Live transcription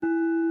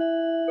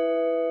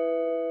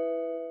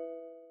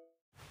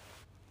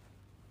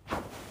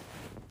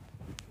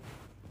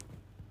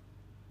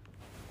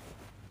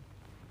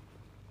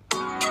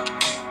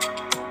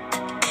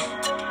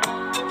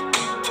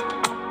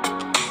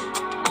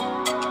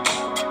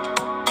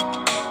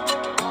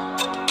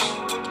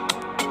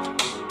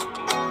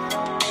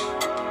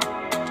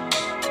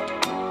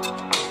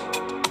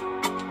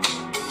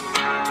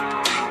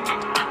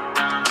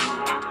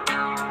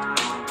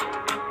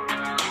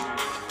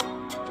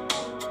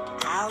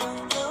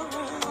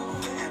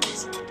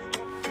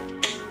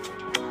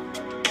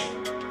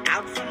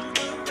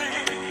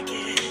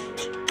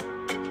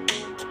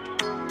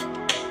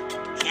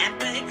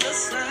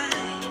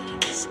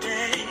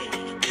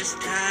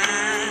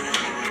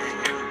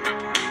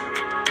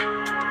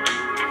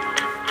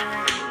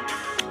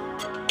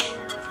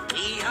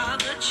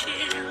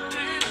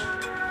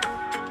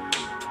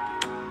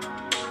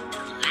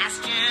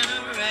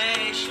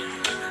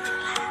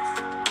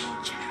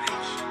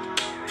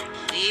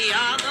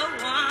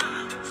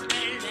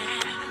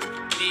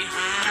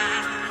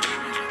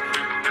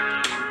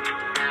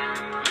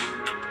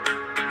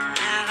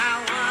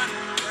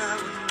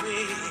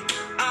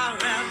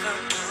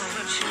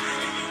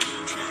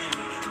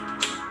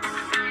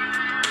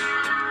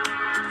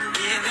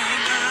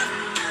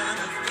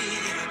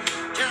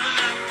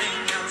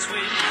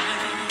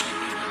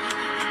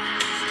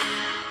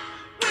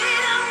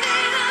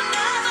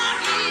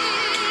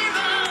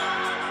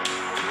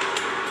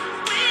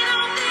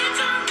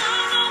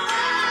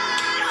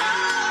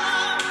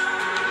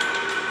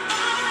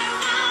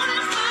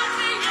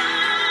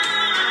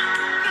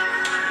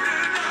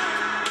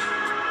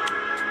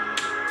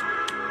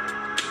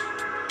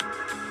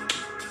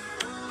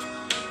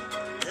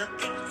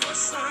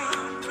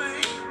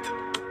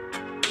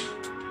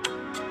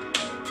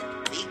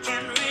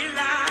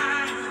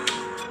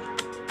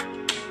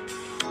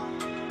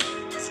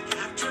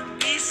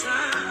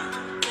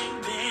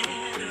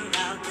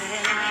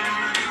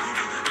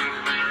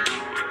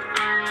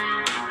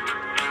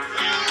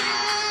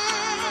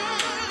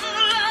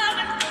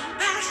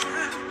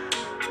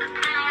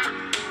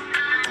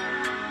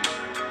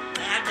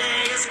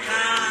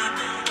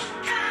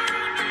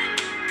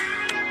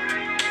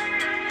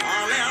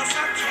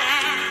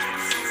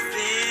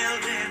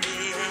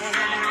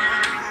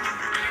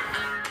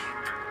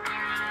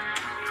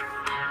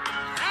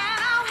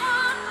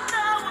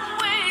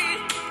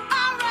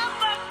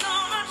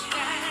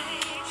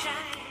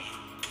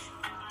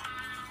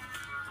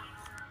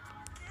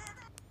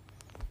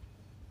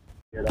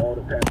in all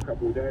the past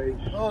couple of days.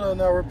 Hold on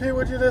now. Repeat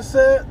what you just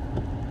said.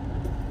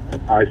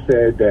 I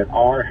said that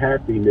our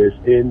happiness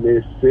in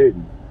this city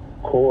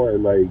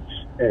correlates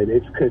and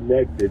it's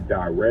connected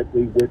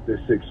directly with the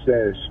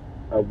success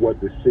of what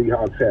the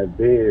Seahawks have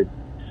been,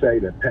 say,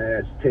 the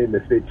past 10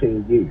 to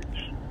 15 years.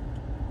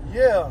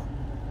 Yeah.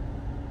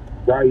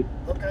 Right?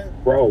 Okay.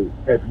 Bro,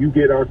 if you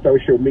get on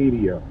social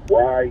media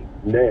right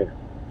now,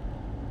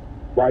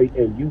 right,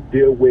 and you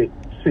deal with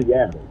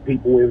Seattle,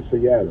 people in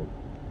Seattle,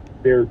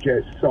 there's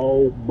just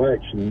so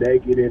much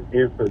negative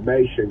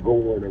information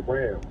going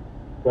around,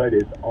 but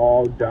it's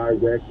all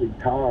directly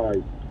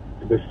tied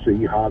to the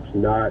Seahawks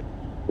not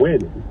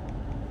winning.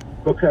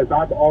 Because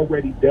I've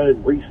already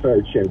done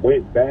research and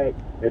went back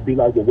and be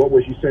like, well, what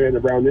was you saying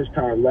around this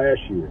time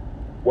last year?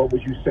 What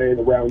was you saying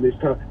around this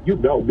time? You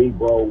know me,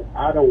 bro.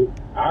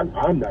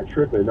 I'm not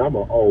tripping. I'm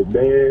an old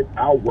man.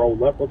 I'll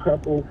roll up a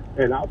couple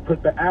and I'll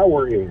put the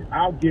hour in.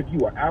 I'll give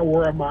you an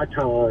hour of my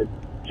time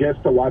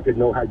just so I can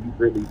know how you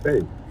really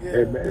think. Yeah.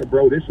 And man,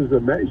 bro, this is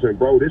amazing,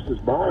 bro. This is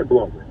mind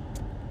blowing.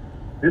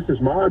 This is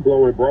mind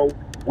blowing, bro.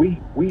 We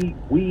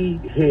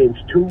hinge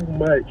too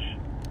much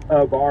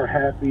of our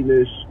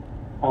happiness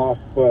off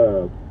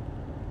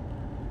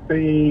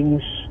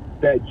things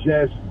that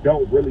just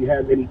don't really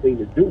have anything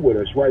to do with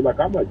us, right? Like,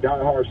 I'm a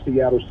diehard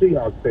Seattle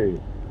Seahawks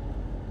fan.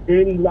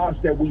 Any loss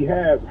that we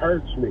have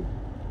hurts me.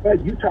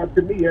 But you talk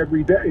to me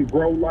every day,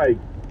 bro, like,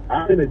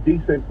 I'm in a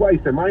decent place.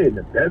 Am I in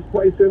the best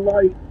place in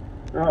life?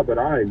 No, but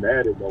I ain't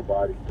mad at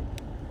nobody.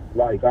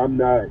 Like, I'm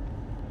not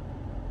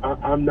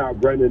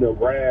running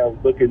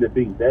around looking to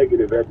be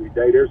negative every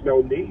day. There's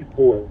no need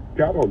for it.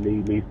 Y'all don't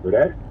need me for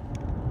that.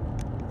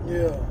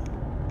 Yeah.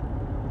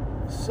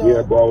 So,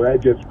 yeah, bro,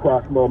 that just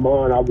crossed my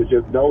mind. I was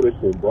just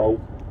noticing, bro.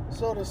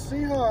 So the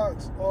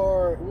Seahawks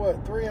are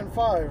what,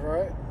 3-5,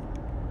 right?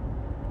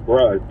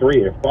 Bruh,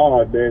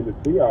 3-5, man. The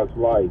Seahawks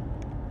like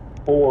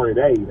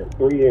 4-8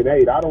 or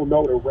 3-8. I don't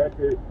know the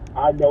record.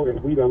 I know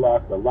that we done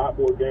lost a lot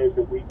more games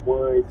than we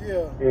won.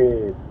 Yeah.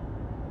 And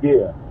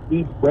yeah,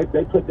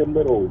 they put them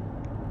little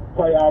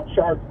playoff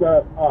charts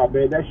up. Oh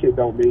man, that shit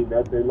don't mean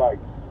nothing. Like,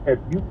 if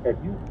you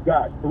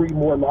got 3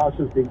 more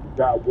losses than you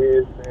got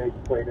wins, man,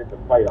 you playing in the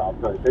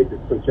playoffs. Like, they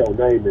just put your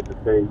name in the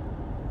thing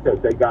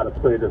because they got to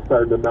put a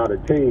certain amount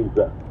of teams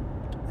up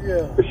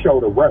to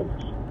show the race.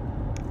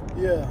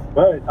 Yeah.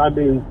 But I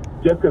mean,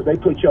 just because they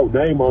put your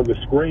name on the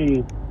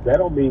screen, that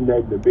don't mean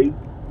nothing to me.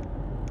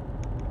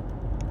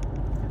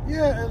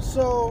 Yeah, and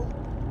so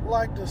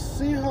like the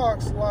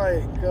Seahawks,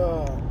 like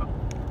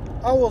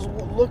I was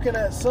looking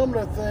at some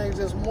of the things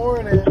this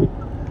morning.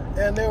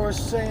 And they were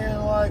saying,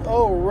 like,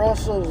 oh,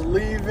 Russell's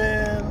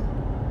leaving.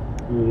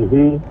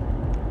 Mm-hmm.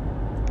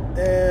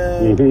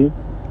 And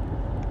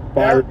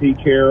Fire Pete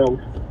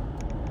Carroll.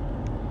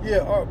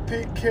 Yeah,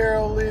 Pete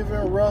Carroll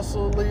leaving,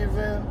 Russell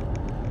leaving.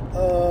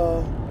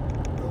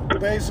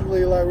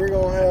 Basically, like, we're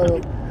going to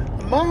have...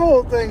 My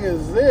whole thing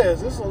is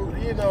this.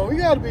 You know, we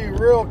got to be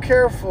real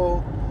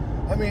careful.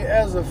 I mean,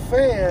 as a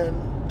fan...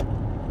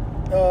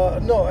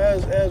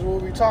 as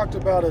what we talked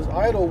about as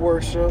idol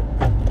worship...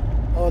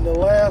 on the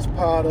last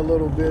pod a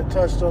little bit,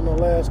 touched on the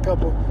last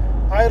couple,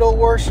 idol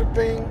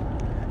worshiping,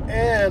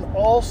 and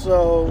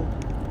also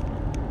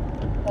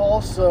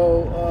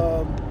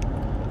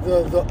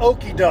the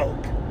okey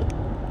doke,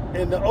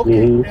 and the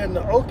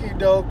okey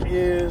doke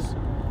is,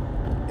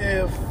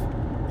 if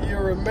you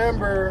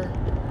remember,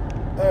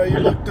 you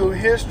look through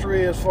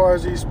history as far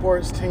as these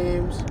sports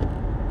teams,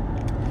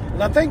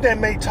 and I think that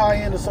may tie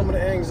into some of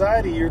the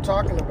anxiety you're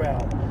talking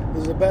about.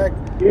 There's a back.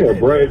 Yeah,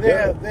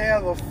 they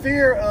have a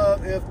fear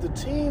of, if the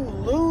team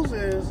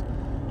loses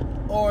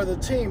or the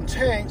team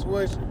tanks,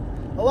 which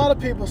a lot of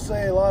people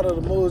say a lot of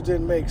the moves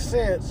didn't make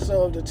sense.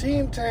 So if the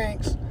team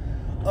tanks,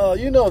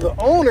 the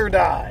owner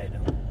died.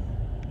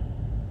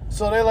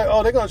 So they're like,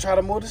 oh, they're going to try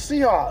to move the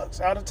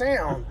Seahawks out of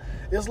town.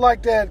 It's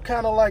like that,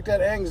 kind of like that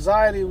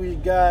anxiety we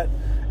got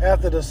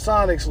after the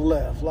Sonics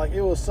left. Like,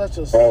 it was such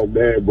a... Oh,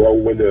 man, bro,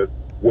 when the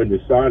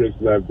Sonics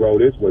left, bro,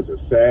 this was a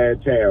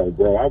sad town,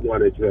 bro.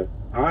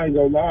 I ain't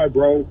gonna lie,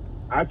 bro.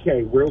 I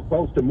came real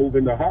close to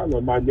moving to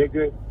Harlem, my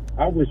nigga.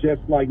 I was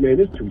just like, man,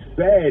 it's too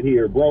sad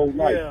here, bro.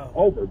 Like,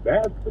 over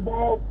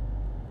basketball?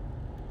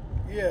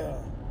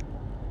 Yeah.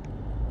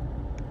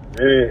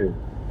 Man.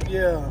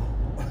 Yeah.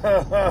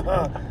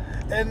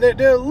 And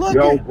they're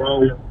looking... Yo,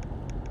 bro.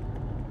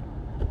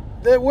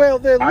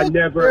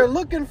 They're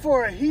looking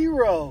for a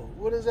hero.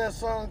 What is that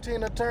song,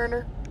 Tina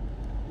Turner?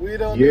 We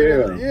don't need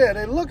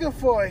they're looking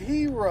for a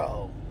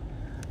hero.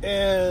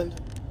 And...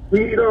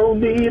 we don't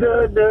need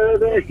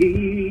another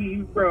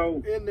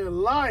hero in their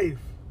life.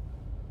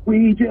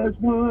 We just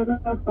want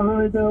to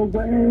find a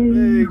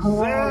way.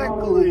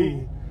 Exactly.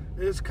 Home.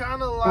 It's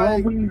kind of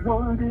like... all we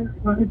want is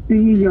life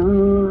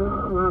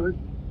beyond.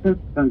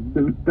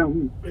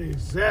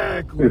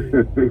 Exactly.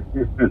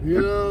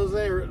 You know what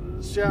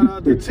I'm saying? Shout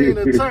out to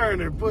Tina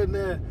Turner putting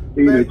that...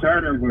 Tina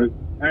Turner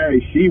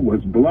Hey, she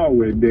was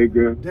blowing,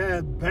 nigga.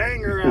 That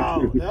banger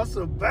out. That's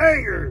a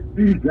banger.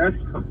 That's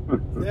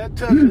That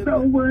touched. so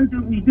what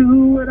do we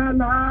do with our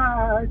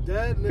lives?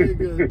 That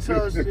nigga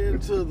touched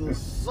into the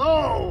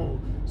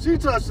soul. She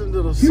touched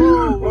into the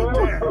soul with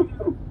that.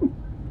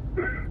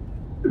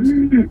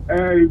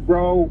 Hey,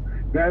 bro,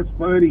 that's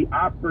funny.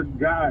 I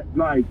forgot.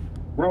 Like,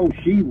 bro,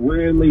 she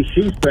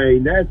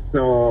sang that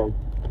song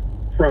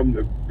from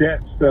the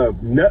depths of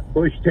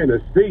Nutbush,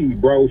 Tennessee,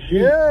 bro.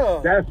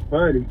 That's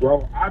funny,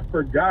 bro. I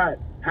forgot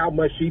how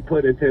much she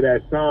put into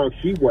that song.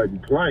 She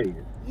wasn't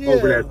playing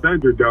over that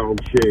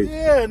Thunderdome shit.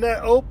 Yeah, and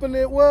that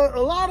opening. Well,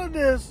 a lot of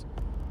this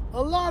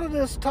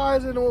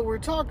ties into what we're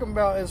talking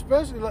about,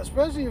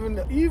 especially even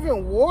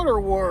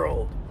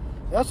Waterworld.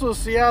 That's what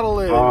Seattle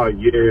is. Oh,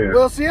 yeah.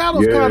 Well,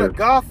 Seattle's kind of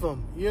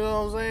Gotham. You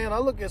know what I'm saying? I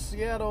look at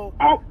Seattle.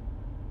 Oh,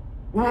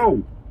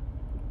 bro.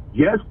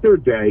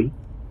 Yesterday,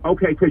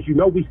 okay, because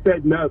we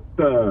setting up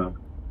the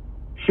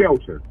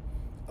shelter.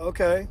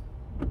 Okay.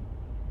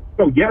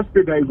 So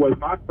yesterday was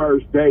my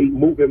first day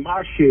moving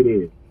my shit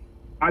in.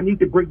 I need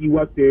to bring you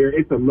up there.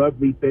 It's a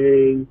lovely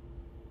thing.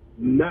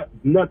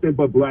 Nothing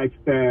but black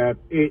staff.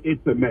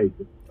 It's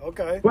amazing.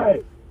 Okay.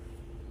 But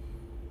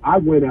I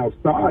went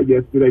outside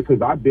yesterday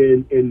because I've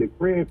been in the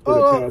crib for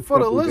the past for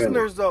the couple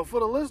listeners, days. though.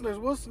 For the listeners,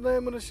 what's the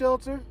name of the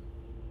shelter?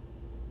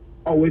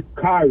 Oh, it's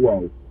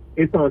Cairo.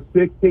 It's on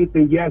 16th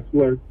and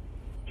Yesler.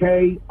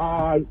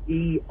 Kiero.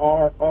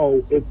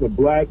 It's a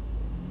black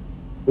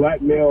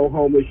male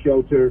homeless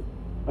shelter.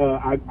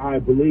 I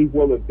believe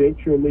will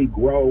eventually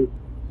grow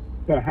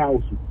to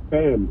house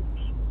families.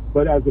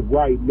 But as of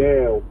right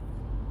now,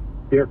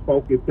 they're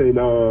focusing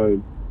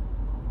on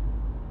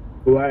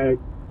black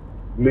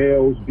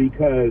males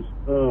because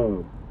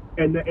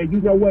and you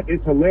know what?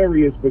 It's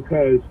hilarious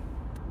because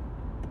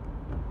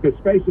the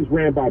space is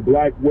ran by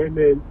black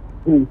women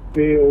who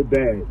feel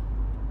that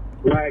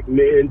black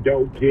men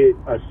don't get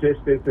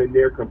assistance and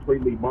they're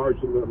completely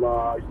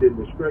marginalized in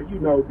the street,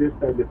 this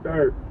and the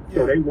third. Yeah.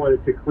 So they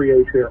wanted to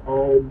create their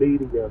own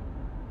media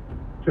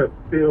to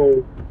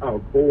fill a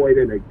void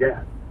and a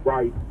gap,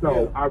 right?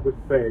 So I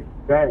respect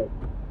that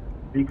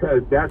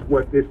because that's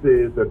what this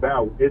is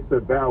about. It's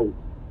about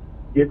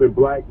giving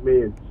black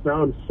men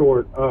some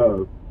sort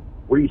of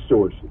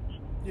resources.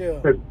 Yeah.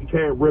 Because we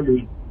can't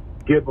really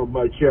give them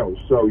much else.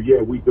 So,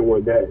 yeah, we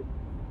doing that.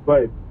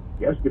 But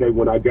yesterday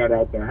when I got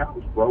out the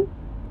house, bro,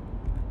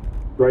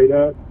 straight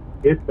up,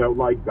 it felt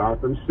like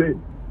Gotham City.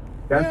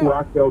 That's where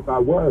I felt I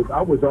was.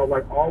 I was all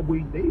like, all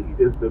we need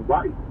is the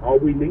light. All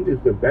we need is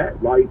the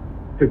bat light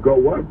to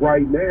go up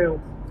right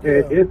now.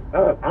 And it's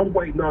up. I'm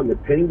waiting on the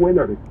Penguin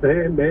or the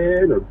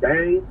Sandman or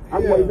Bane.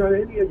 I'm waiting on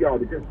any of y'all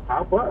to just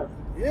pop up.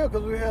 Yeah,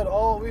 because we've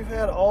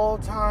had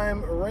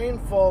all-time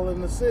rainfall in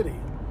the city.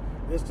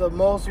 It's the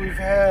most we've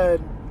had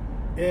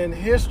in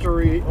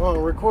history on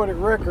recorded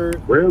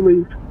record.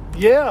 Really?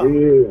 Yeah.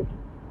 Yeah.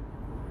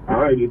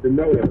 I didn't even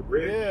know that.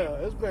 Really? Yeah,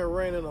 it's been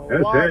raining a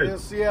lot in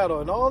Seattle.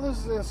 And all this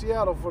is in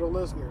Seattle for the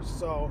listeners.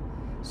 So,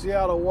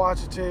 Seattle,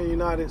 Washington,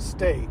 United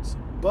States.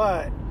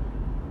 But,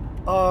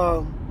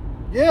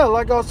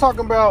 like I was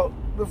talking about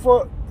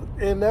before,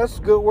 and that's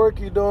good work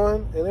you're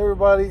doing. And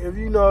everybody, if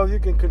you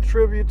can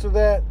contribute to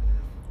that,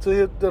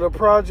 to the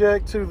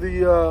project, to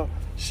the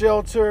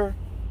shelter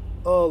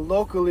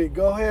locally,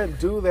 go ahead and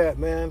do that,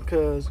 man,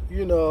 because,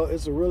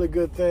 it's a really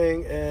good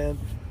thing, and,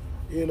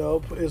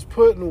 it's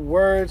putting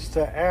words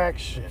to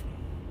action.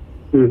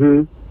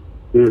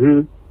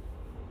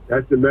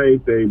 That's the main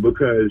thing,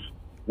 because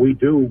we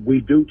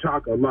do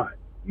talk a lot,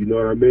 you know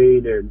what I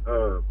mean? And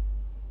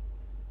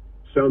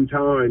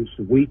sometimes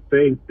we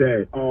think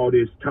that all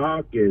this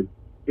talking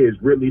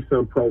is really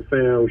some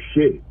profound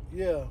shit.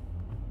 Yeah.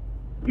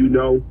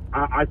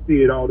 I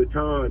see it all the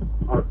time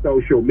on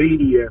social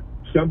media.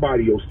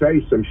 Somebody will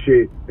say some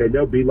shit and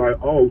they'll be like,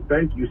 oh,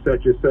 thank you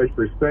such and such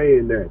for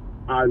saying that.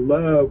 I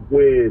love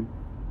when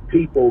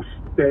people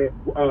stand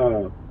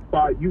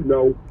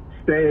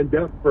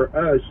up for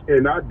us,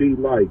 and I'd be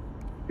like,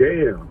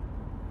 damn.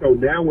 So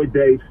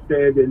nowadays,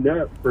 standing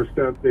up for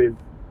something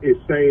is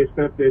saying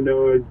something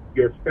on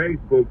your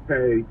Facebook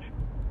page,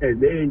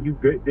 and then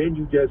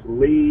you just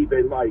leave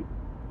and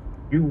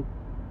you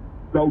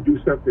go do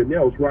something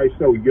else, right?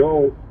 So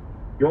you'll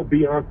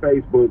be on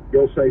Facebook,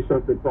 you'll say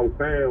something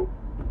profound,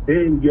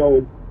 then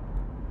you'll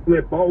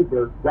flip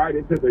over right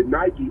into the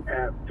Nike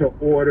app to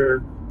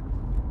order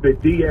the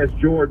DS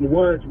Jordan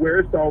 1s, where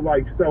it's all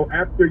like, so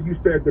after you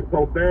said the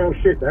profound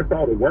shit, that's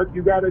all the work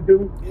you gotta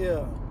do?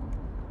 Yeah.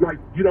 Like,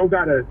 you don't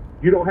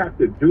have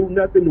to do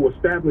nothing to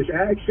establish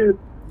action.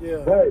 Yeah.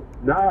 But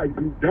nah,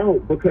 you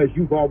don't, because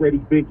you've already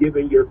been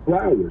given your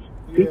flowers.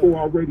 Yeah. People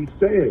already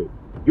said,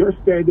 you're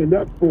standing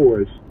up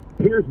for us.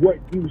 Here's what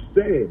you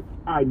said.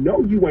 I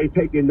know you ain't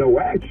taking no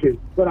action,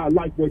 but I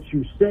like what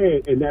you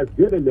said, and that's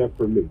good enough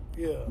for me.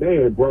 Yeah.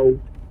 Man, bro,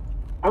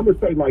 I'm gonna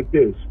say like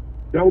this.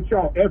 Don't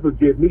y'all ever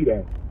give me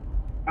that.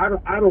 I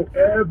don't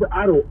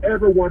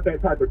ever want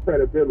that type of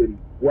credibility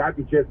where I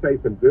could just say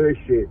some good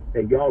shit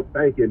and y'all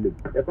thanking me.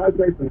 If I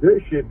say some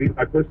good shit, be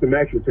like, put some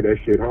action to that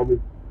shit, homie.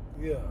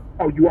 Yeah.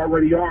 Oh, you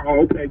already are?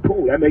 Oh, okay,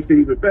 cool. That makes it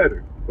even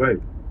better. But,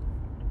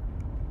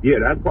 yeah,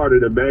 that's part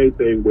of the main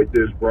thing with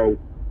this, bro.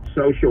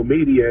 Social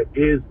media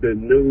is the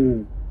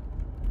new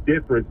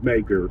difference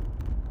maker,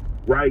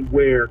 right?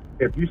 Where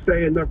if you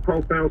say enough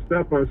profound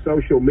stuff on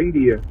social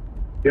media,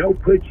 they'll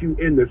put you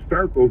in the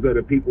circles of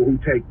the people who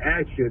take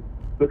action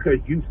because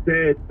you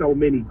said so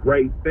many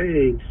great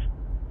things.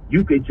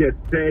 You could just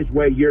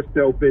segue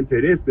yourself into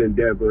this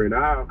endeavor, and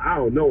I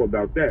don't know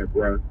about that,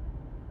 bro.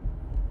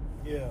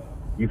 Yeah.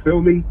 You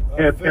feel me?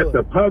 If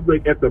the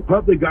public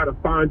got to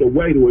find a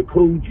way to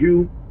include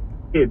you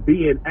in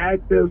being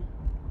active,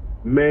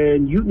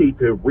 man, you need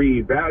to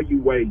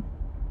reevaluate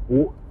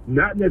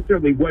not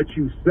necessarily what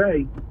you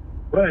say,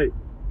 but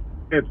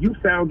if you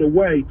found a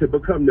way to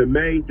become the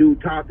main dude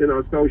talking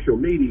on social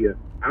media,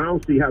 I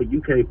don't see how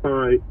you can't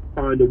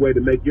find a way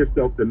to make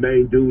yourself the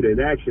main dude in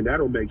action. That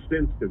don't make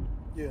sense to me.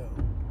 Yeah.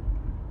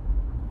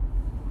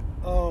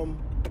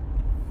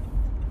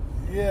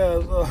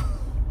 Yeah.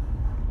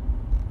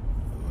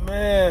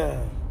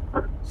 Man.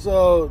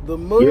 So the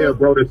move. Yeah,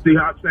 bro. The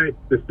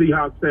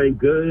Seahawks ain't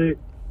good.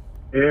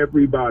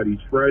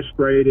 Everybody's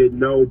frustrated.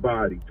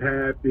 Nobody's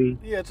happy.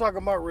 Yeah,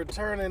 talking about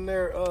returning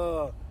their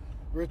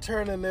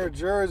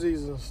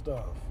jerseys and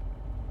stuff.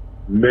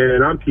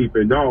 Man, I'm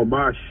keeping all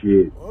my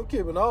shit. I'm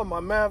keeping all my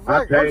man.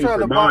 I paid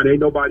for mine.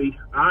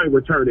 I ain't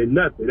returning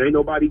nothing. Ain't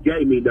nobody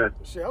gave me nothing.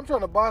 Shit, I'm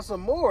trying to buy some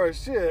more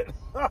shit.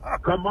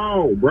 Come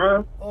on,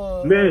 bro.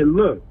 Man,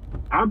 look,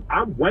 I'm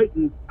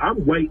waiting.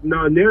 I'm waiting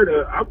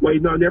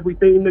on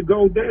everything to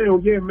go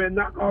down. Yeah, man,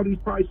 knock all these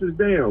prices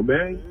down,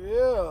 man.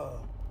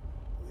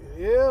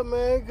 Yeah,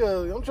 man,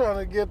 because I'm trying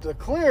to get the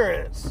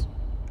clearance.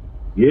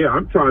 Yeah,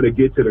 I'm trying to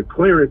get to the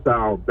clearance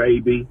aisle,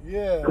 baby.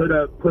 Yeah. Put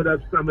up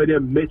some of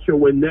them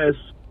Mitchell and Ness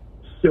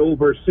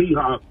silver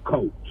Seahawk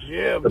coats.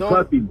 Yeah, the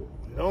puffy one.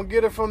 Don't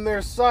get it from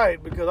their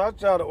site because I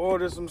try to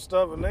order some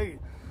stuff and they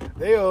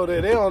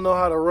don't know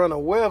how to run a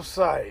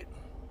website.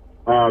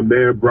 Oh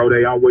man, bro,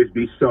 they always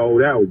be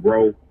sold out,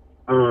 bro.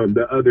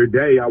 The other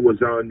day I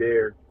was on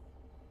there.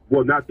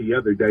 Well, not the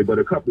other day, but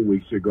a couple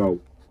weeks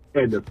ago.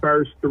 And the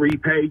first 3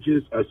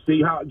 pages of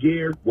Seahawk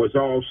gear was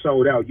all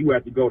sold out. You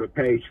had to go to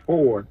page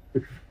 4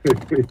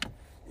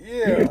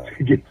 yeah.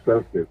 to get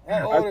something.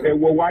 I said,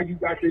 well, why you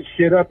got this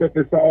shit up if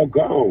it's all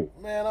gone?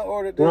 Man, I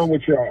ordered this. What's wrong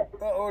with y'all?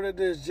 I ordered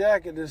this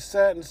jacket, this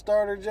satin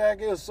starter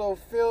jacket. It was so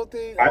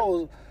filthy. I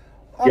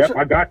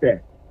got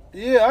that.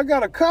 Yeah, I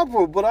got a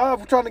couple, but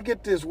I'm trying to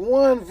get this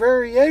one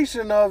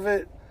variation of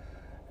it.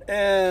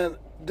 And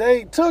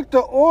they took the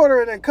order,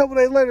 and then a couple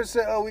days later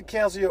said, oh, we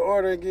cancel your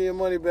order and give your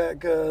money back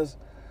because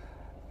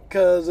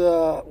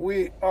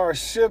our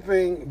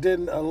shipping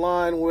didn't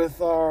align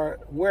with our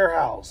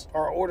warehouse.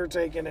 Our order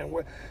taking and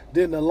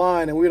didn't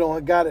align, and we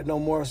don't got it no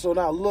more. So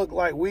now look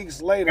like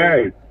weeks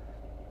later.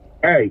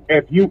 Hey,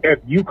 if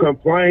you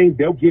complain,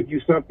 they'll give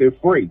you something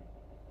free.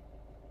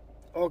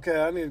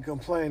 Okay, I need to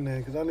complain then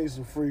because I need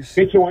some free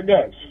shit. Mitchell and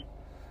Ness.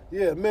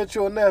 Yeah,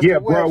 Mitchell and Ness. Yeah,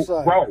 the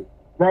website.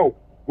 Bro.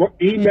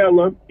 Email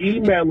them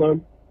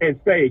and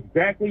say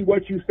exactly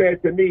what you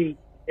said to me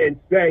and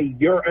say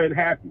you're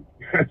unhappy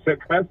as a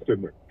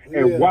customer.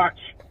 And watch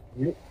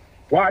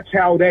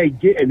how they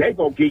get, and they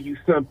gonna give you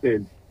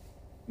something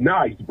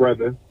nice,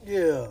 brother.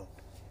 Yeah.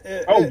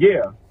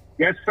 Yeah.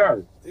 Yes,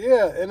 sir.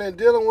 Yeah, and then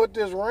dealing with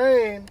this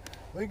rain,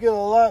 we get a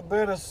lot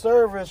better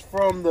service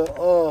from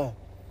the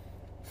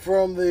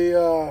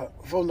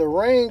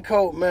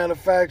raincoat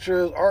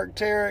manufacturers,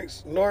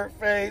 Arc'teryx, North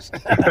Face.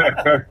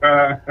 The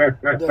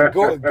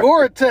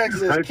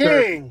Gore-Tex is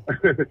king.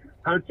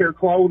 Hunter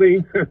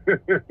clothing.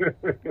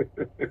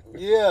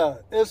 Yeah,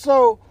 and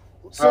so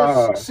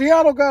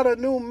Seattle got a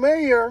new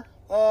mayor.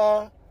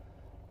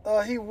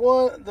 He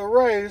won the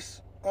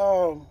race.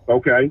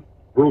 Okay.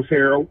 Bruce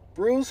Harrell.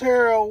 Bruce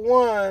Harrell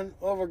won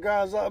over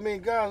Gonzalez. I mean,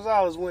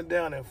 Gonzalez went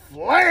down in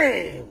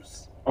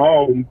flames.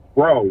 Oh,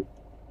 bro.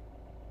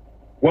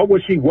 What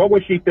was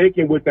she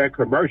thinking with that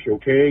commercial,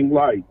 King?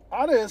 Like,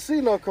 I didn't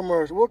see no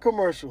commercial. What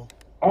commercial?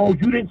 Oh,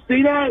 you didn't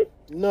see that?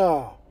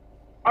 No.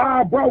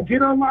 Bro,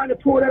 get online and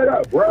pull that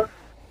up, bro.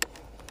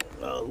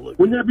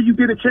 Whenever you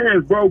get a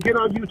chance, bro, get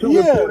on YouTube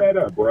and pull that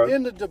up, bro.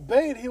 In the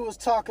debate, he was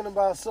talking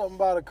about something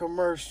about a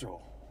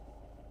commercial.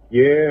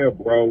 Yeah,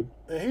 bro.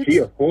 And she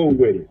a fool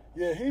with it.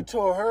 Yeah, he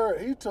tore her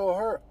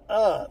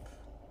up.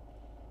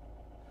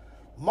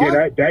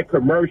 That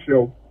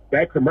commercial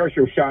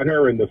shot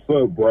her in the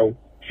foot, bro.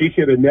 She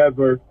should have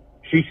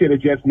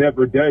just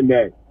never done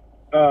that.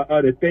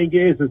 The thing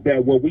is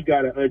that what we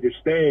got to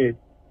understand,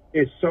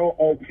 it's so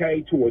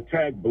okay to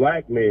attack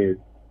black men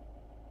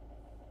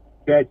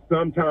that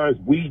sometimes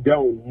we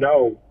don't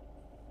know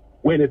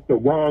when it's the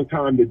wrong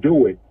time to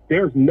do it.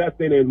 There's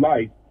nothing in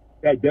life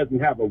that doesn't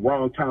have a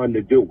wrong time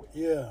to do it.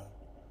 Yeah.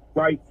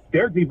 Right?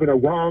 There's even a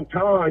wrong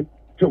time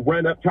to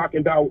run up talking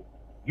about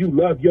you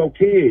love your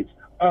kids.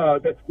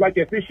 That's like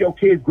if it's your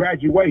kid's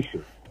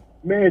graduation.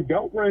 Man,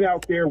 don't run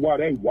out there while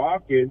they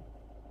walking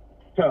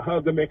to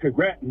hug them and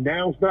congrat.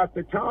 Now's not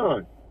the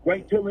time.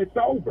 Wait till it's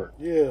over.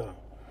 Yeah.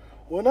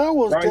 When I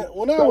was right?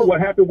 when I So was what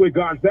happened with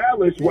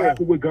Gonzalez? Yeah. What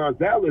happened with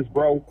Gonzalez,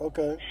 bro?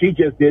 okay. She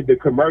just did the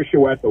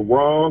commercial at the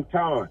wrong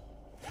time.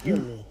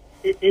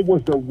 It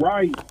was the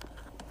right.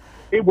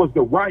 It was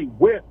the right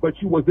whip,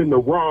 but you was in the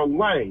wrong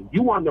lane.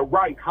 You on the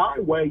right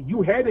highway.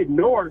 You headed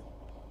north,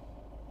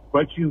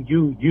 but you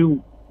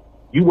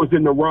was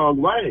in the wrong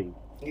lane.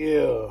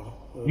 Yeah.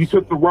 You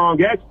took the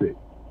wrong exit.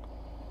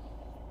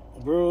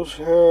 Bruce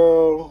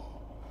Harrell.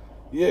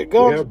 Yeah,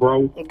 Yeah,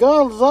 bro.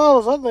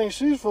 Gonzalez, I think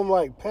she's from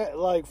like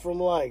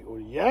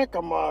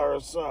Yakima or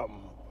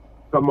something.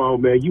 Come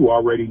on, man. You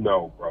already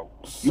know, bro.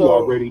 You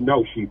already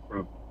know she's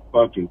from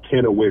fucking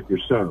Kennewick or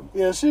something.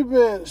 Yeah, she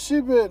been.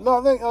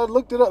 No, I think I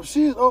looked it up.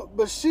 She was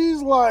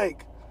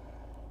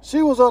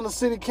on the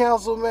city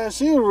council, man.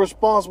 She was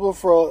responsible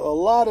for a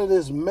lot of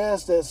this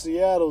mess that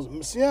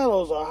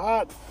Seattle's a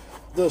hot.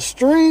 The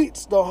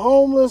streets, the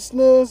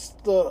homelessness,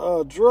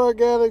 the drug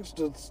addicts,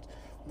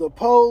 the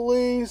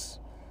police,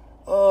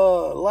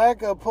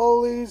 lack of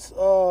police.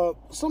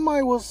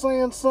 Somebody was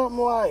saying something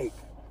like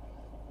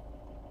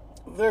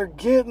they're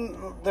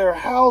getting their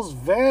house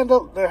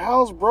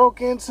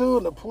broke into,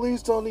 and the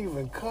police don't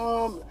even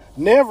come.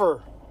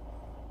 Never.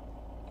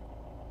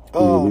 They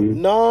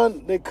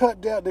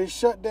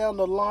shut down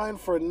the line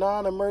for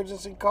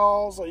non-emergency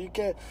calls. So you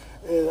can't.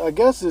 I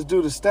guess it's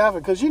due to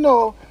staffing, because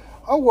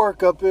I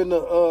work up in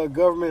the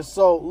government.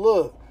 So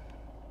look,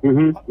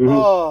 they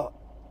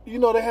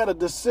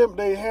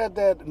had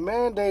that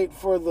mandate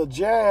for the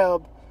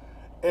jab,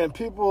 and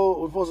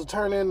people were supposed to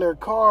turn in their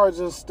cards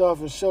and stuff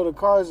and show the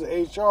cards to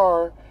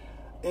HR.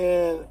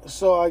 And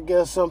so I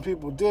guess some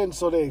people didn't,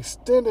 so they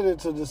extended it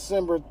to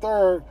December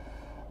 3rd.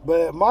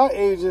 But at my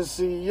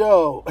agency,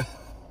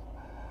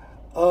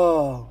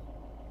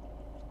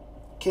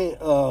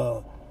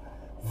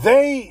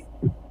 they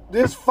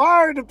just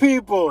fired the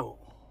people.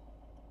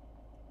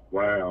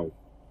 Wow.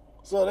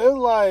 So there's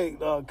like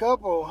a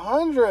couple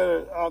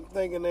hundred, I'm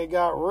thinking they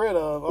got rid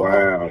of.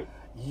 Wow.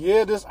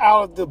 Yeah, just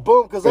out of the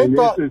boom, because they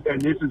thought.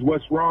 This is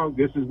what's wrong.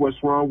 This is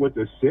what's wrong with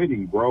the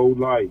city, bro.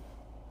 Like,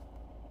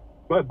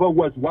 but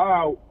what's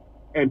wild,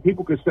 and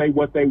people can say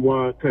what they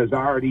want, because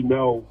I already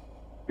know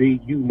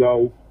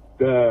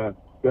the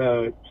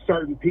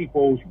certain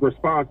people's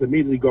response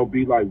immediately gonna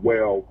be like,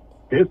 well,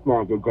 this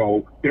long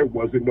ago there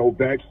wasn't no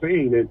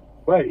vaccine,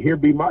 but here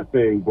be my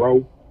thing,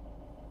 bro.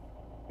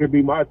 Here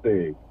be my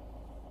thing.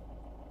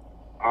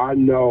 I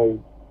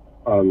know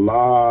a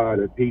lot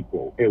of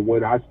people, and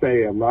when I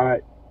say a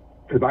lot,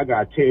 because I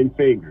got 10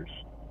 fingers.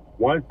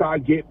 Once I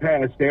get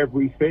past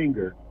every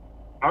finger,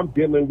 I'm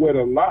dealing with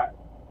a lot.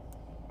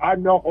 I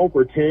know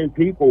over 10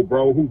 people,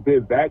 bro, who've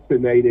been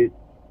vaccinated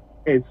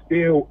and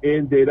still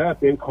ended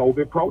up in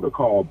COVID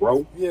protocol,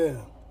 bro.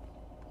 Yeah.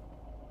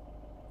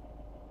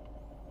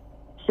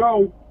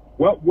 So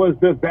what was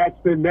the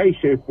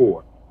vaccination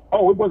for?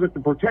 Oh, it wasn't to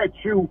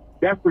protect you.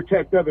 That's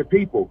protect other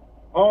people.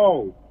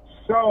 Oh,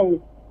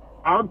 so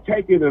I'm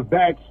taking a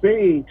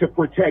vaccine to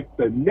protect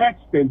the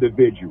next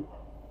individual.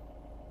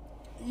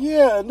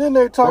 Yeah, and then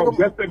they're talking.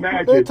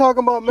 They're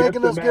talking about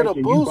making us get a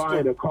booster. You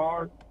buying a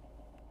car?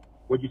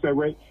 What'd you say,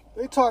 Rich?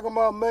 They talking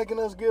about making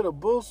us get a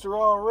booster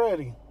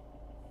already.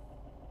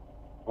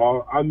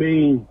 I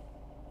mean,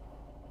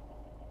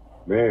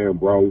 man,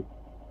 bro,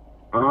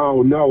 I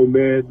don't know,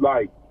 man.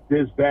 Like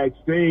this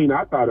vaccine,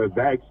 I thought a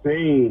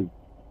vaccine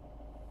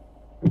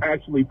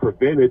actually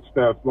prevented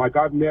stuff. Like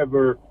I've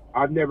never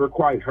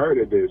quite heard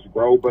of this,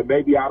 bro. But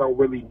maybe I don't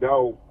really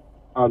know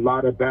a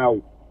lot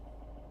about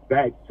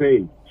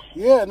vaccines.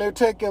 Yeah, and they're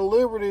taking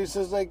liberties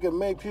since they can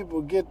make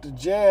people get the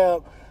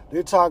jab.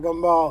 They're talking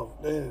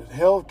about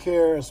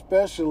healthcare,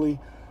 especially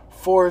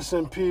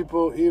forcing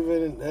people,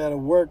 even that are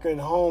working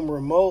home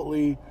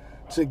remotely,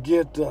 to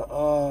get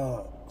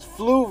the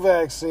flu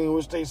vaccine,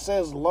 which they say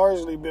has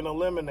largely been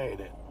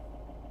eliminated,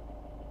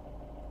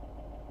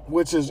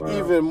 which is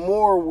even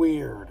more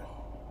weird.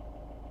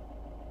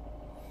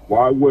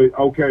 Why would?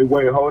 Okay,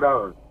 wait, hold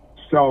on.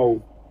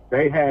 So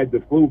they had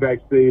the flu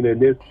vaccine,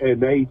 and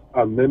they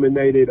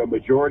eliminated a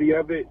majority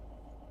of it.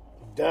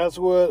 That's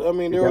what I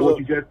mean. Is that what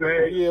you just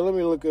said? Yeah, let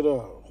me look it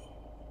up.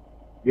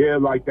 Yeah,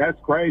 like that's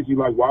crazy.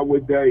 Like, why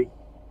would they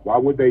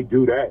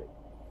do that?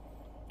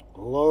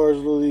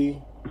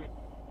 Largely.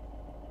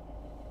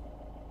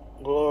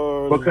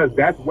 Because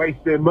that's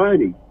wasting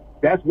money.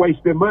 That's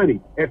wasting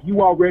money. If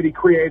you already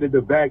created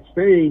the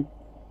vaccine,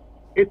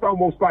 it's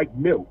almost like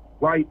milk,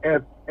 right?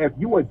 If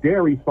you a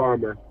dairy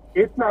farmer,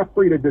 it's not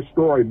free to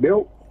destroy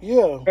milk.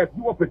 Yeah. If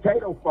you a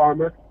potato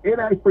farmer, it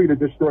ain't free to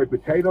destroy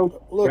potatoes.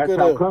 That's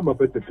how come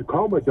up at the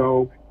Tacoma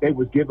Dome, they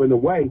was giving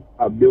away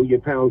 1 million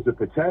pounds of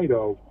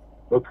potatoes,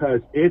 because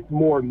it's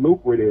more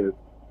lucrative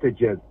to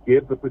just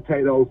give the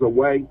potatoes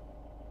away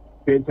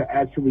than to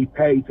actually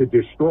pay to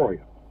destroy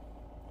them.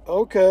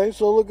 Okay,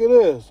 so look at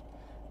this.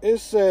 It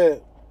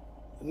said,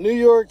 New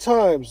York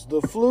Times, the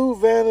flu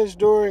vanished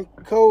during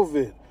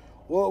COVID.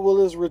 What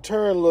will its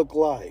return look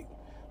like?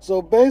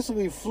 So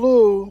basically,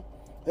 flu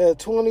had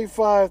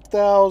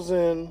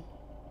 25,000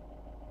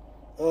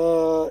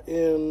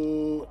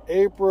 in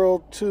April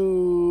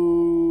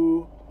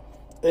to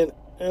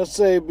and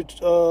say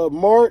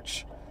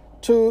March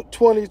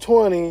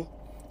 2020,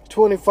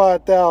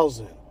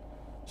 25,000.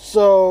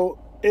 So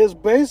it's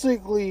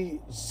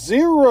basically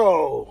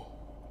zero.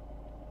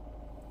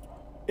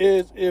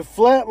 It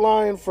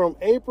flatlined from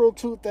April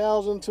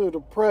 2000 to the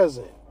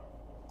present.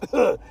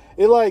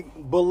 It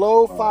like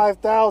below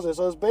 5,000.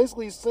 So it's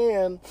basically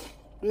saying,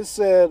 it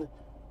said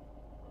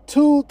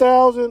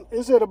 2,000.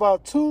 It said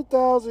about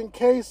 2,000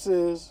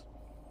 cases,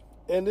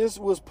 and this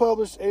was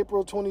published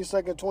April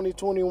 22nd,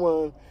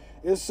 2021.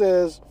 It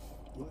says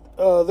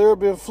there have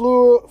been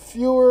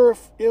fewer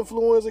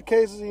influenza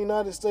cases in the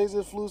United States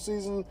this flu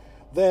season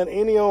than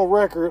any on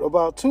record.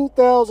 About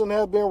 2,000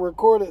 have been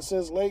recorded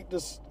since late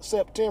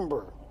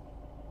September.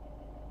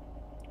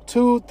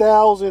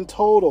 2,000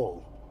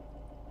 total.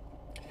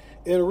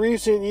 In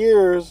recent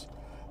years,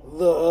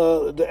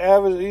 the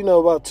average,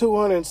 about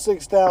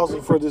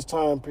 206,000 for this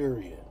time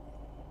period.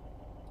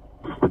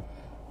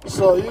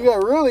 So you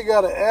really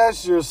got to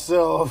ask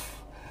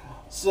yourself.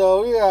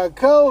 So we got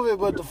COVID,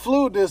 but the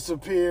flu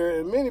disappeared,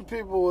 and many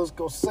people was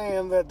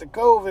saying that the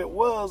COVID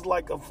was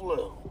like a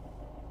flu,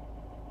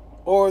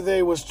 or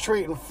they was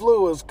treating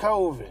flu as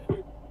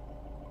COVID.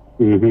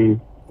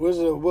 Mm-hmm.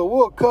 Well,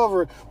 we'll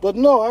cover it. But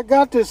no, I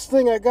got this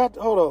thing.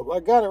 Hold up. I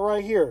got it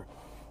right here.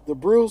 The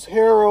Bruce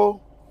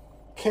Harrell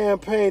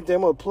campaign thing.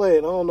 I'm going to play it.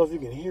 I don't know if you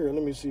can hear it.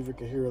 Let me see if you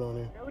can hear it on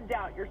here. No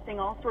doubt you're seeing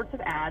all sorts of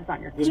ads on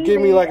your Just TV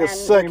give me like a and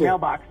second. your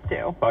mailbox,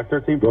 too. Fox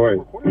 13 Go ahead.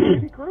 reporter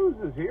Katie Cruz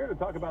is here to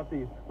talk about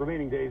these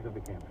remaining days of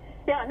the campaign.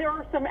 Yeah, and there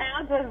are some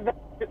ads that are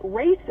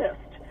racist,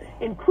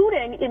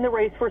 including in the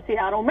race for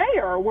Seattle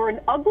mayor, where an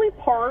ugly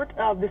part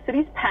of the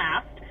city's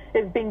past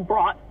is being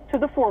brought to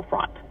the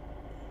forefront.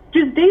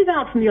 Just days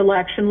out from the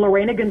election,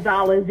 Lorena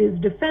Gonzalez is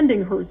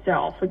defending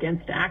herself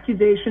against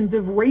accusations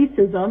of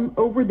racism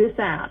over this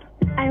ad.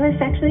 I was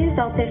sexually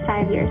assaulted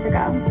 5 years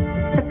ago.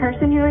 The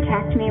person who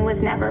attacked me was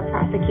never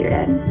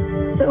prosecuted.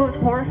 So it was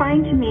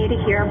horrifying to me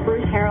to hear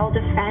Bruce Harrell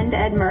defend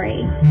Ed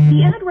Murray.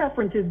 The ad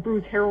references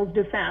Bruce Harrell's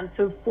defense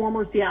of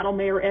former Seattle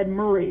Mayor Ed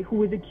Murray, who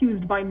was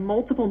accused by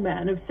multiple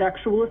men of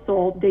sexual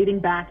assault dating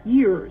back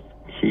years.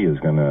 He is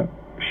going to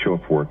show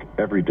up for work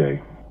every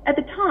day. At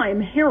the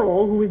time,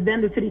 Harrell, who was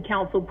then the city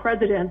council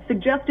president,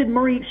 suggested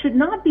Murray should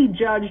not be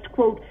judged,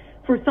 quote,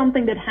 for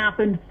something that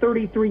happened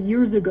 33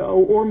 years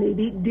ago or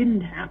maybe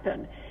didn't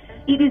happen.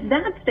 It is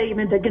that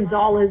statement that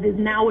Gonzalez is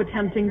now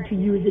attempting to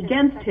use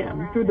against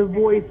him through the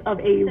voice of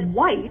a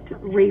white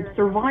rape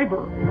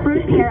survivor.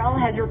 Bruce Harrell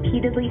has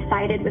repeatedly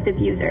sided with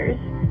abusers.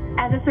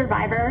 As a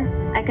survivor,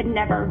 I could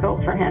never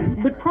vote for him.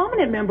 But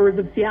prominent members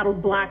of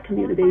Seattle's black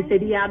community say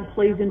the ad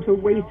plays into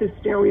racist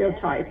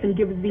stereotypes and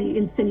gives the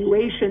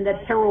insinuation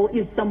that Harrell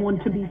is someone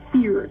to be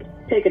feared.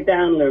 Take it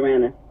down,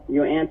 Lorena.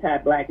 Your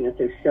anti-blackness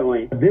is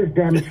showing. This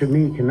damage to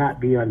me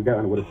cannot be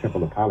undone with a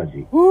simple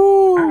apology.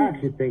 Woo! I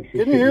actually think she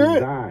should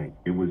resign.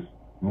 It was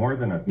more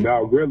than a...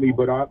 No, really,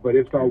 but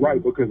it's all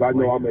right because I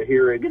know I'm going to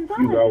hear it,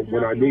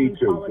 when I need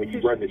to, when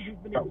you run the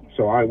show.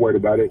 So I ain't worried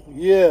about it.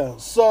 Yeah,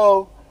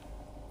 so,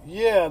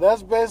 yeah,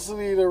 that's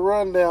basically the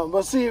rundown.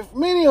 But see, if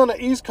many on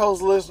the East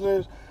Coast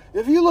listeners,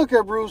 if you look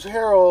at Bruce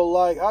Harrell,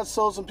 like, I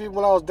saw some people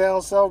when I was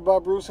down south by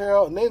Bruce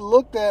Harrell, and they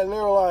looked at it and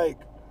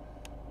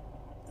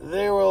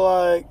they were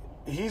like,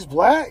 he's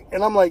black?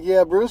 And I'm like,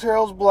 yeah, Bruce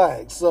Harrell's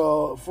black.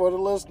 So for the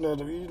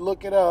listeners, if you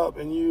look it up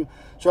and you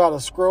try to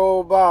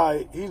scroll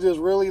by, he's just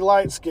really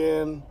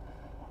light-skinned.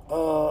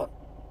 So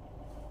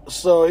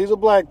he's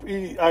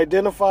he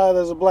identified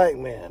as a black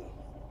man.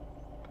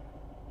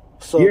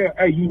 So yeah,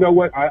 hey, you know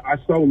what? I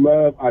so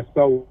love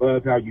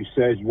how you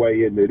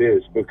segue into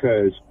this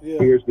because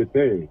here's the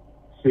thing.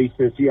 See,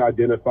 since he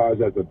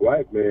identifies as a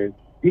black man,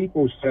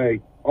 people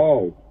say,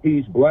 oh,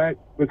 he's black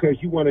because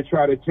you want to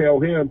try to tell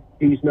him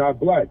he's not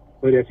black.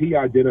 But if he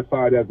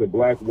identified as a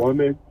black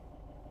woman,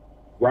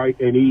 right,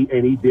 and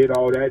he did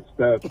all that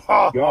stuff,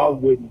 y'all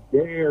wouldn't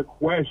dare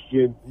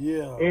question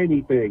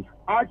anything.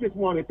 I just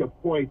wanted to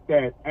point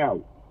that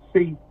out.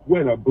 See,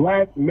 when a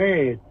black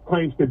man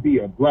claims to be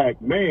a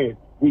black man,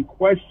 we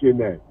question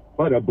that.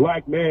 But a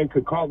black man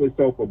could call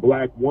himself a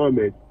black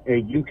woman,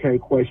 and you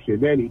can't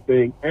question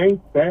anything.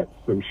 Ain't that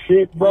some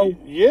shit, bro?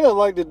 Yeah,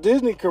 like the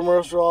Disney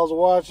commercial I was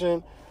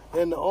watching,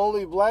 and the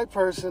only black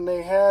person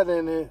they had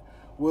in it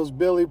was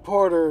Billy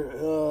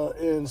Porter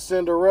in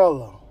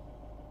Cinderella.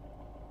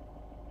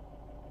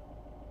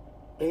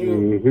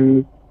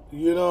 And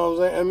you know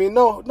what I'm saying? I mean,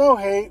 no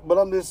hate, but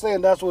I'm just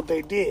saying that's what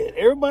they did.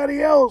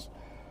 Everybody else,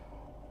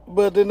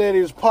 but then they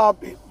just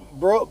pop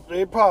bro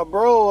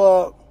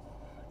up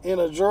in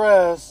a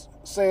dress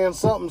saying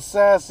something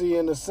sassy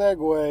in the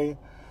segue.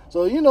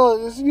 So,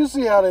 you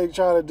see how they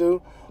try to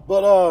do.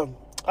 But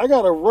I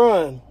got to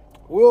run.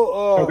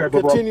 We'll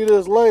continue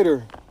this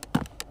later.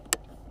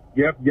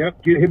 Yep.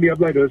 Hit me up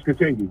later. Let's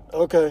continue.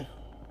 Okay.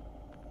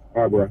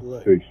 All right,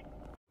 bro. Peace.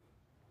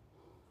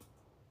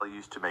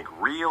 opportunities to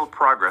make real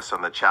progress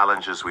on the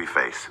challenges we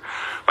face.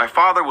 My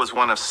father was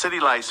one of City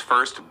Life's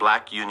first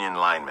black union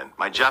linemen.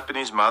 My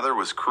Japanese mother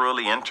was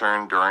cruelly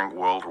interned during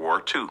World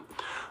War II.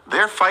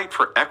 Their fight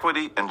for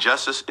equity and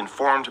justice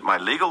informed my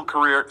legal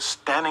career,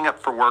 standing up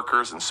for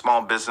workers and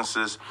small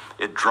businesses.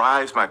 It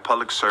drives my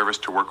public service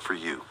to work for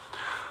you.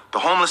 The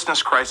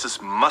homelessness crisis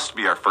must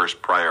be our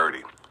first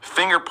priority.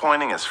 Finger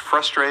pointing is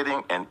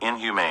frustrating and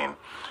inhumane.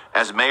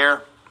 As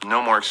mayor,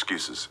 no more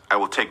excuses. I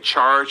will take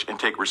charge and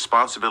take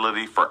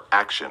responsibility for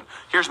action.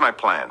 Here's my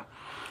plan.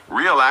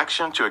 Real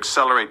action to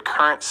accelerate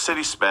current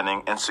city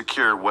spending and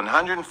secure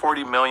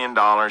 $140 million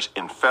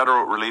in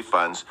federal relief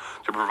funds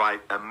to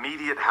provide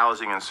immediate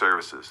housing and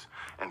services,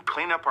 and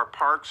clean up our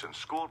parks and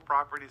school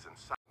properties and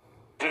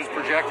is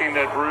projecting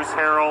that Bruce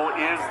Harrell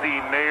is the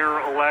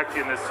mayor-elect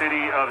in the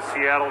city of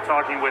Seattle.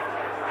 Talking with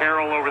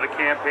Harrell over the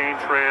campaign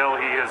trail,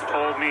 he has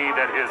told me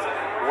that his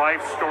life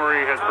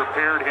story has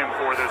prepared him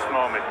for this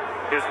moment.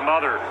 His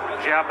mother,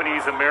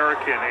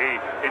 Japanese-American,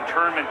 a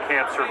internment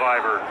camp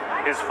survivor.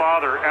 His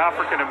father,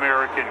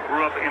 African-American,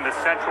 grew up in the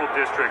Central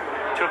District,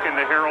 took in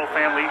the Harrell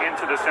family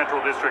into the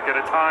Central District at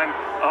a time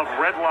of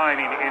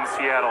redlining in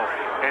Seattle.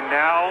 And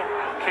now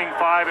King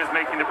 5 is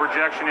making the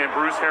projection in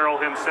Bruce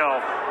Harrell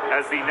himself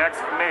as the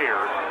next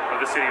mayor of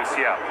the city of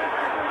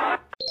Seattle.